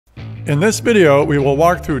In this video, we will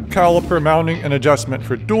walk through caliper mounting and adjustment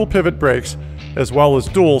for dual pivot brakes, as well as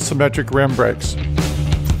dual symmetric rim brakes.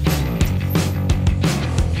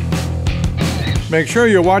 Make sure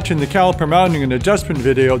you're watching the caliper mounting and adjustment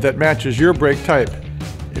video that matches your brake type.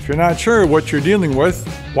 If you're not sure what you're dealing with,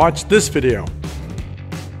 watch this video.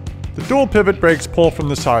 The dual pivot brakes pull from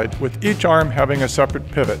the side, with each arm having a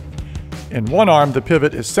separate pivot. In one arm, the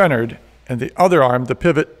pivot is centered, and the other arm, the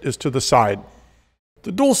pivot is to the side.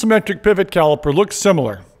 The dual symmetric pivot caliper looks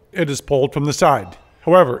similar. It is pulled from the side.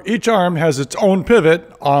 However, each arm has its own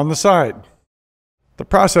pivot on the side. The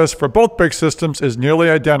process for both brake systems is nearly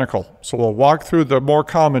identical, so we'll walk through the more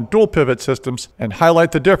common dual pivot systems and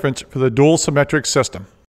highlight the difference for the dual symmetric system.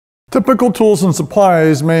 Typical tools and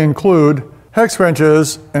supplies may include hex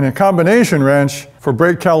wrenches and a combination wrench for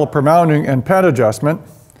brake caliper mounting and pad adjustment,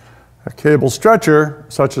 a cable stretcher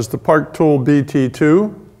such as the Park Tool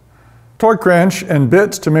BT2, torque wrench and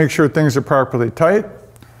bits to make sure things are properly tight,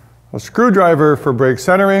 a screwdriver for brake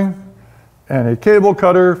centering, and a cable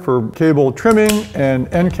cutter for cable trimming and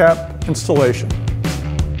end cap installation.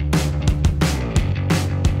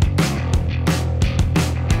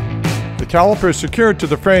 The caliper is secured to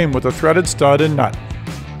the frame with a threaded stud and nut.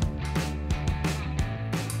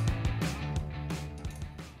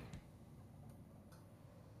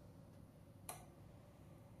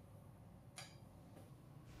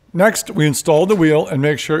 Next, we install the wheel and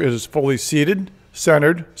make sure it is fully seated,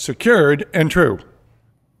 centered, secured, and true.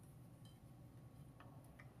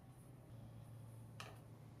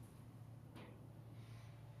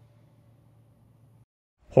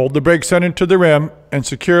 Hold the brake centered to the rim and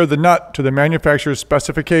secure the nut to the manufacturer's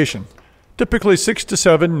specification, typically 6 to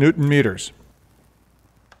 7 Newton meters.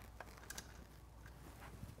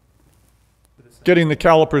 Getting the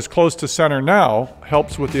calipers close to center now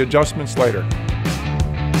helps with the adjustments later.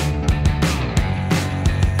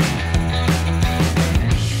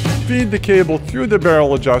 Feed the cable through the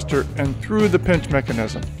barrel adjuster and through the pinch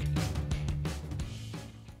mechanism.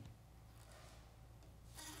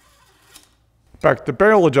 Back the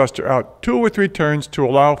barrel adjuster out 2 or 3 turns to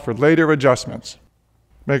allow for later adjustments.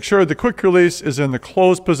 Make sure the quick release is in the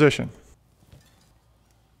closed position.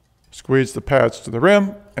 Squeeze the pads to the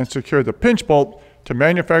rim and secure the pinch bolt to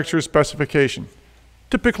manufacturer's specification,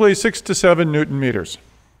 typically 6 to 7 Newton meters.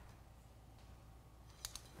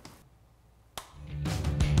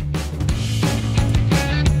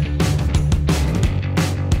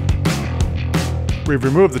 We've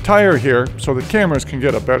removed the tire here so the cameras can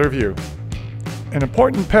get a better view. An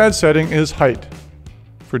important pad setting is height.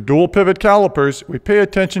 For dual pivot calipers, we pay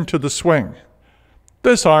attention to the swing.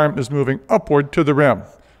 This arm is moving upward to the rim,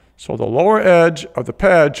 so the lower edge of the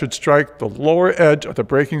pad should strike the lower edge of the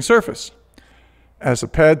braking surface. As the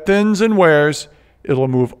pad thins and wears, it'll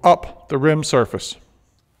move up the rim surface.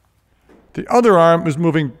 The other arm is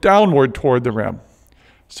moving downward toward the rim.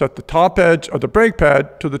 Set the top edge of the brake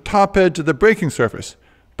pad to the top edge of the braking surface,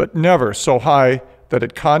 but never so high that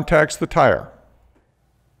it contacts the tire.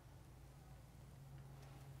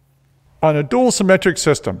 On a dual symmetric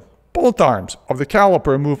system, both arms of the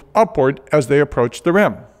caliper move upward as they approach the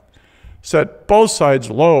rim. Set both sides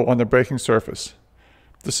low on the braking surface.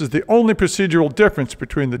 This is the only procedural difference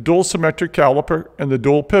between the dual symmetric caliper and the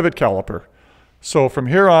dual pivot caliper. So from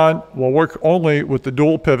here on, we'll work only with the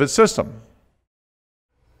dual pivot system.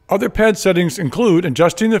 Other pad settings include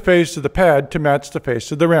adjusting the face of the pad to match the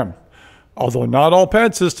face of the rim, although not all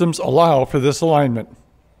pad systems allow for this alignment.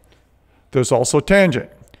 There's also tangent.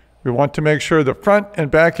 We want to make sure the front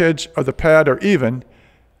and back edge of the pad are even.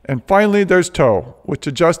 And finally, there's toe, which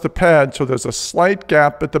adjusts the pad so there's a slight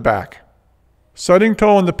gap at the back. Setting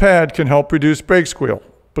toe on the pad can help reduce brake squeal,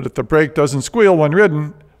 but if the brake doesn't squeal when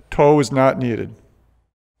ridden, toe is not needed.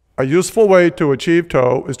 A useful way to achieve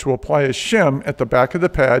toe is to apply a shim at the back of the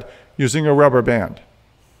pad using a rubber band.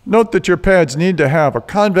 Note that your pads need to have a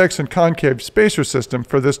convex and concave spacer system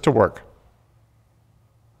for this to work.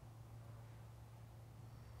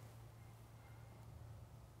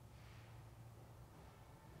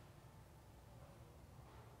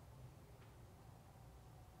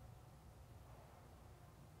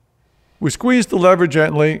 We squeeze the lever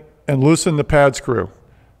gently and loosen the pad screw.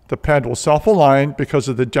 The pad will self-align because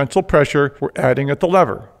of the gentle pressure we're adding at the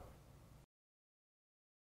lever.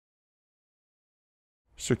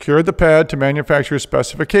 Secure the pad to manufacturer's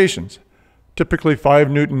specifications, typically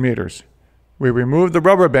 5 Newton meters. We remove the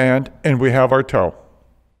rubber band and we have our toe.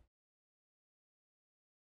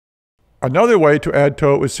 Another way to add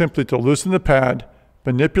toe is simply to loosen the pad,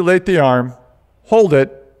 manipulate the arm, hold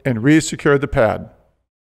it, and re-secure the pad.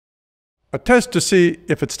 A test to see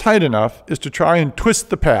if it's tight enough is to try and twist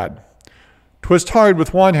the pad. Twist hard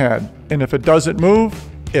with one hand, and if it doesn't move,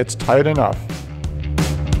 it's tight enough.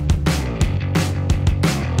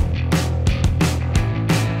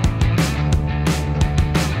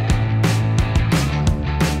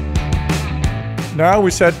 Now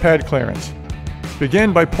we set pad clearance.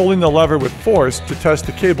 Begin by pulling the lever with force to test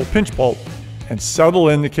the cable pinch bolt and settle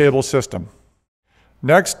in the cable system.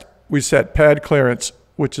 Next, we set pad clearance,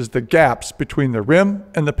 which is the gaps between the rim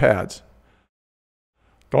and the pads.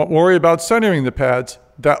 Don't worry about centering the pads,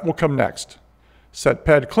 that will come next. Set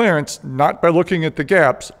pad clearance not by looking at the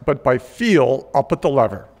gaps, but by feel up at the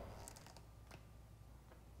lever.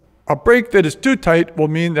 A brake that is too tight will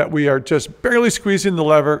mean that we are just barely squeezing the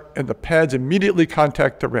lever and the pads immediately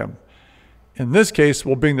contact the rim. In this case,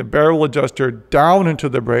 we'll bring the barrel adjuster down into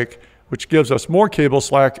the brake, which gives us more cable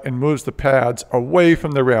slack and moves the pads away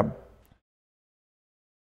from the rim.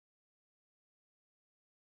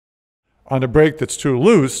 On a brake that's too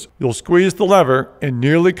loose, you'll squeeze the lever and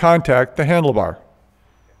nearly contact the handlebar.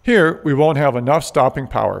 Here, we won't have enough stopping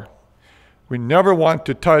power. We never want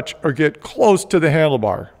to touch or get close to the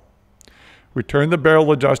handlebar. We turn the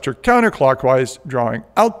barrel adjuster counterclockwise, drawing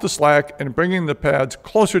out the slack and bringing the pads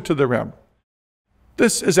closer to the rim.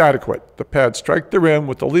 This is adequate. The pads strike the rim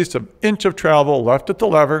with at least an inch of travel left at the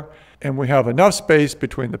lever, and we have enough space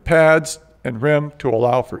between the pads and rim to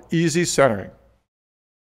allow for easy centering.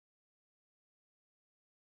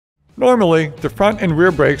 Normally, the front and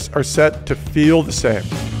rear brakes are set to feel the same.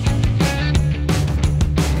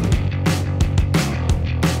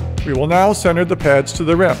 We will now center the pads to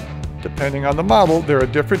the rim. Depending on the model, there are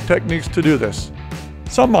different techniques to do this.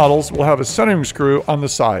 Some models will have a centering screw on the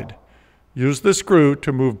side. Use the screw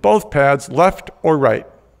to move both pads left or right.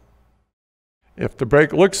 If the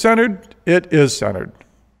brake looks centered, it is centered.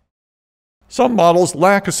 Some models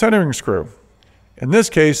lack a centering screw. In this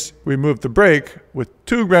case, we move the brake with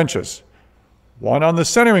 2 wrenches, one on the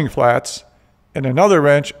centering flats and another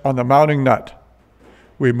wrench on the mounting nut.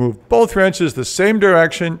 We move both wrenches the same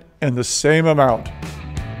direction and the same amount.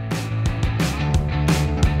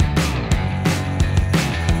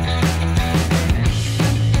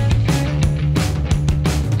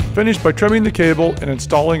 Finish by trimming the cable and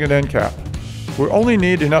installing an end cap. We only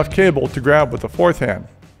need enough cable to grab with the 4th hand.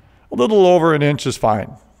 A little over an inch is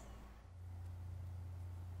fine.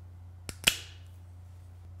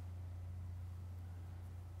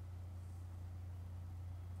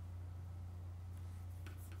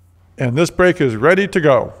 And this brake is ready to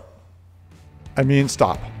go. I mean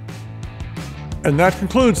stop. And that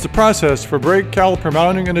concludes the process for brake caliper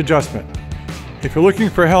mounting and adjustment. If you're looking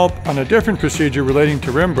for help on a different procedure relating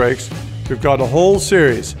to rim brakes, we've got a whole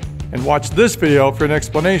series. And watch this video for an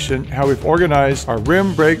explanation how we've organized our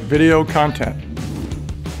rim brake video content.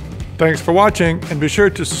 Thanks for watching, and be sure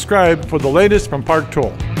to subscribe for the latest from Park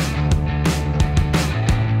Tool.